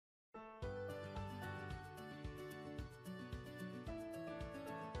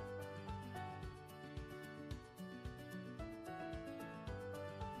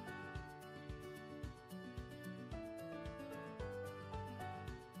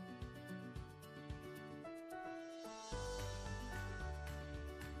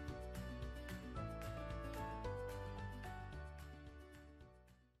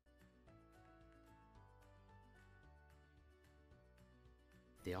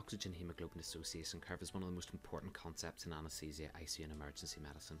The oxygen hemoglobin dissociation curve is one of the most important concepts in anaesthesia, ICU and emergency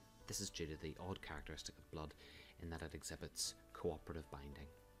medicine. This is due to the odd characteristic of blood in that it exhibits cooperative binding.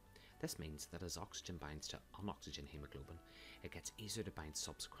 This means that as oxygen binds to unoxygen hemoglobin, it gets easier to bind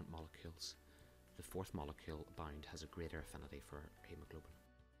subsequent molecules. The fourth molecule bound has a greater affinity for hemoglobin.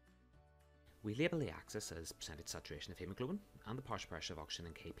 We label the axis as percentage saturation of hemoglobin and the partial pressure of oxygen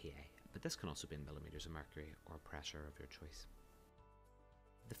in kPa, but this can also be in millimetres of mercury or pressure of your choice.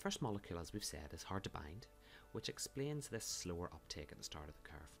 The first molecule, as we've said, is hard to bind, which explains this slower uptake at the start of the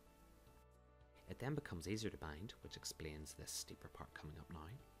curve. It then becomes easier to bind, which explains this steeper part coming up now.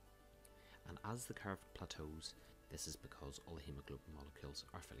 And as the curve plateaus, this is because all the hemoglobin molecules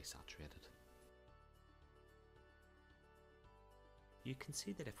are fully saturated. You can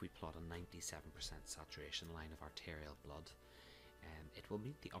see that if we plot a 97% saturation line of arterial blood, it will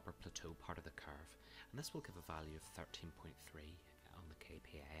meet the upper plateau part of the curve, and this will give a value of 13.3 on the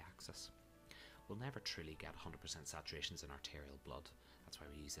kPa axis. We'll never truly get 100% saturations in arterial blood, that's why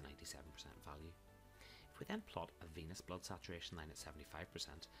we use the 97% value. If we then plot a venous blood saturation line at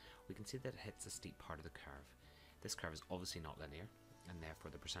 75%, we can see that it hits a steep part of the curve. This curve is obviously not linear, and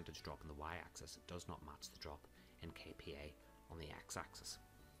therefore the percentage drop in the y-axis does not match the drop in kPa on the x-axis.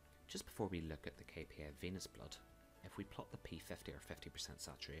 Just before we look at the kPa of venous blood, if we plot the P50 or 50%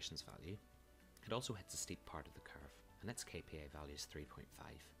 saturations value, it also hits a steep part of the curve, and its kPa value is 3.5.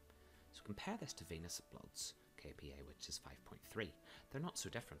 So compare this to venous blood's kPa, which is 5.3. They're not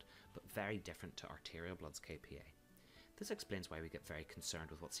so different, but very different to arterial blood's kPa. This explains why we get very concerned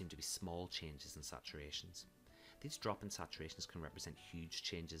with what seem to be small changes in saturations. These drop in saturations can represent huge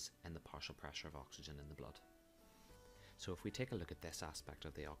changes in the partial pressure of oxygen in the blood. So if we take a look at this aspect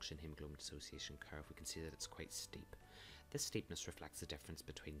of the oxygen hemoglobin dissociation curve, we can see that it's quite steep. This steepness reflects the difference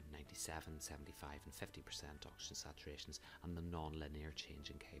between 97, 75 and 50% oxygen saturations and the non-linear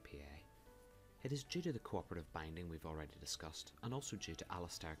change in kPa. It is due to the cooperative binding we've already discussed, and also due to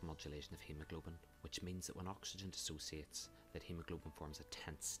allosteric modulation of hemoglobin, which means that when oxygen dissociates, that hemoglobin forms a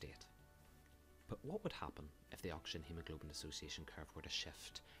tense state. But what would happen if the oxygen hemoglobin dissociation curve were to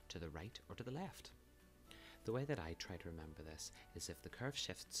shift to the right or to the left? The way that I try to remember this is if the curve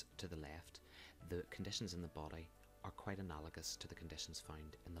shifts to the left, the conditions in the body are quite analogous to the conditions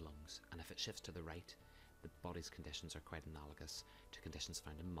found in the lungs, and if it shifts to the right, the body's conditions are quite analogous to conditions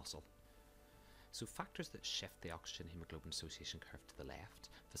found in muscle. So factors that shift the oxygen hemoglobin dissociation curve to the left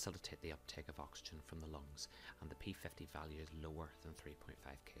facilitate the uptake of oxygen from the lungs, and the P50 value is lower than 3.5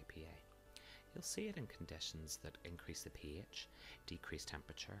 kPa. You'll see it in conditions that increase the pH, decrease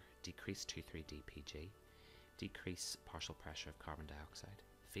temperature, decrease 2,3-DPG, decrease partial pressure of carbon dioxide,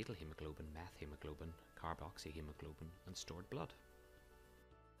 fetal hemoglobin, methemoglobin, carboxyhemoglobin and stored blood.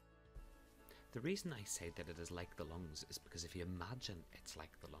 The reason I say that it is like the lungs is because if you imagine it's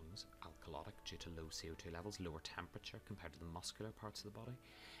like the lungs, alkalotic due to low CO2 levels, lower temperature compared to the muscular parts of the body,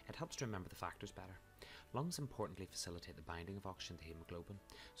 it helps to remember the factors better. Lungs importantly facilitate the binding of oxygen to hemoglobin,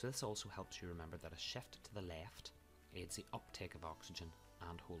 so this also helps you remember that a shift to the left aids the uptake of oxygen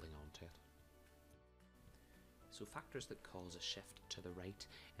and holding on to it. So factors that cause a shift to the right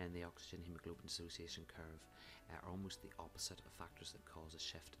in the oxygen hemoglobin dissociation curve are almost the opposite of factors that cause a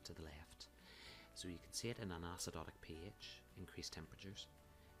shift to the left. So you can see it in an acidotic pH, increased temperatures,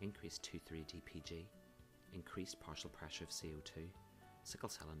 increased 2,3-DPG, increased partial pressure of CO2, sickle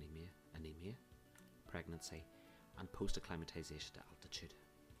cell anemia, pregnancy, and post-acclimatization to altitude.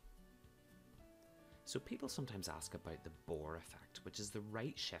 So people sometimes ask about the Bohr effect, which is the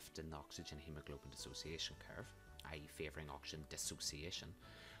right shift in the oxygen hemoglobin dissociation curve, i.e. favouring oxygen dissociation,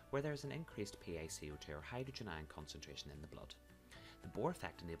 where there is an increased PaCO2 or hydrogen ion concentration in the blood. The Bohr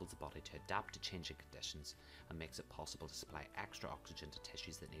effect enables the body to adapt to changing conditions and makes it possible to supply extra oxygen to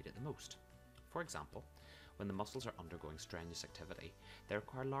tissues that need it the most. For example, when the muscles are undergoing strenuous activity, they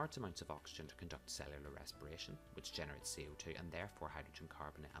require large amounts of oxygen to conduct cellular respiration, which generates CO2 and therefore hydrogen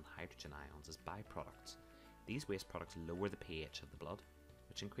carbonate and hydrogen ions as byproducts. These waste products lower the pH of the blood,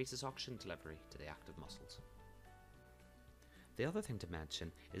 which increases oxygen delivery to the active muscles. The other thing to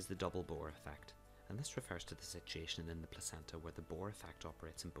mention is the double Bohr effect, and this refers to the situation in the placenta where the Bohr effect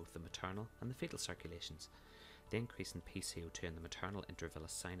operates in both the maternal and the fetal circulations. The increase in PCO2 in the maternal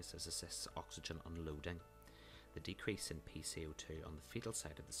intervillous sinuses assists oxygen unloading. The decrease in PCO2 on the fetal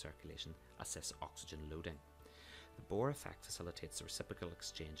side of the circulation assists oxygen loading. The Bohr effect facilitates the reciprocal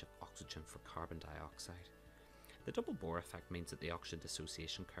exchange of oxygen for carbon dioxide. The double Bohr effect means that the oxygen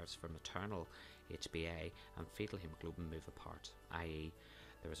dissociation curves for maternal HbA and fetal hemoglobin move apart, i.e.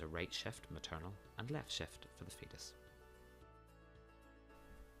 there is a right shift maternal and left shift for the fetus.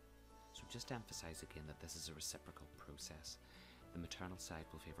 So just to emphasise again that this is a reciprocal process. the maternal side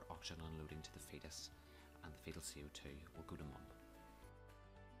will favour oxygen unloading to the fetus, and the fetal CO2 will go to mum.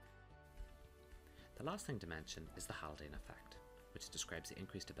 The last thing to mention is the Haldane Effect, which describes the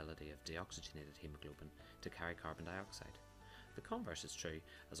increased ability of deoxygenated haemoglobin to carry carbon dioxide. The converse is true,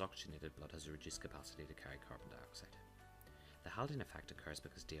 as oxygenated blood has a reduced capacity to carry carbon dioxide. The Haldane effect occurs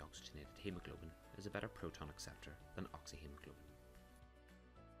because deoxygenated haemoglobin is a better proton acceptor than oxyhemoglobin.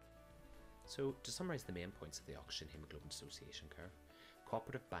 So, to summarise the main points of the oxygen-haemoglobin dissociation curve,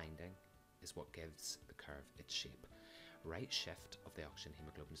 cooperative binding is what gives the curve its shape. Right shift of the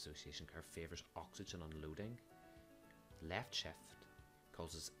oxygen-haemoglobin dissociation curve favours oxygen unloading. Left shift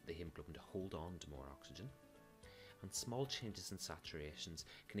causes the haemoglobin to hold on to more oxygen. And small changes in saturations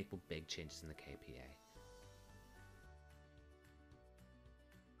can equal big changes in the kPa.